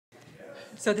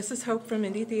So this is Hope from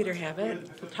Indy Theater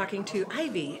Habit, talking to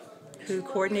Ivy, who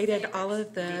coordinated all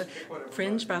of the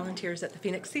Fringe Volunteers at the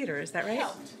Phoenix Theater. Is that right?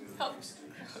 Helped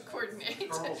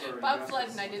coordinate. Bob Flood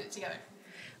and I did it together.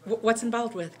 What's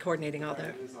involved with coordinating all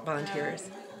the volunteers?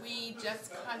 We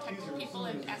just contacted people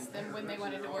and asked them when they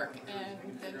wanted to work,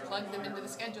 and then plugged them into the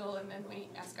schedule, and then we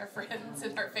ask our friends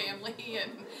and our family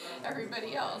and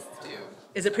everybody else to.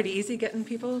 Is it pretty easy getting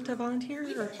people to volunteer?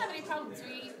 We didn't have any problems.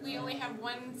 We only have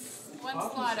one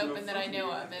slot open that I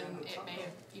know of, and it may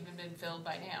have even been filled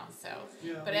by now. So,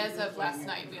 but as of last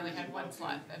night, we only had one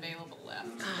slot available left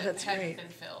that's hadn't great. been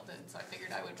filled, and so I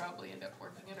figured I would probably end up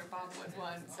working it, or Bob would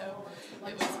one. So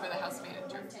it was for the house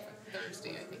manager for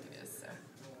Thursday, I think it is. So.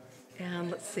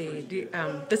 And let's see,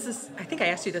 this is, I think I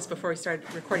asked you this before we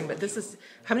started recording, but this is,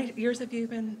 how many years have you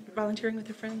been volunteering with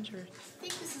the Fringe? Or? I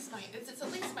think this is it's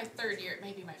at least my third year, it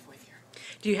may be my fourth year.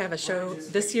 Do you have a show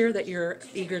this year that you're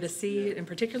eager to see in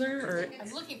particular? Or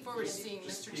I'm looking forward to seeing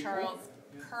Mr. Charles,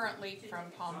 currently from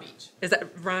Palm Beach. is that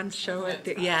Ron's show at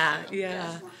the, yeah.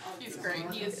 He's great,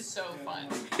 he is so fun.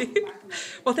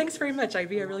 Well, thanks very much,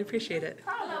 Ivy, I really appreciate it.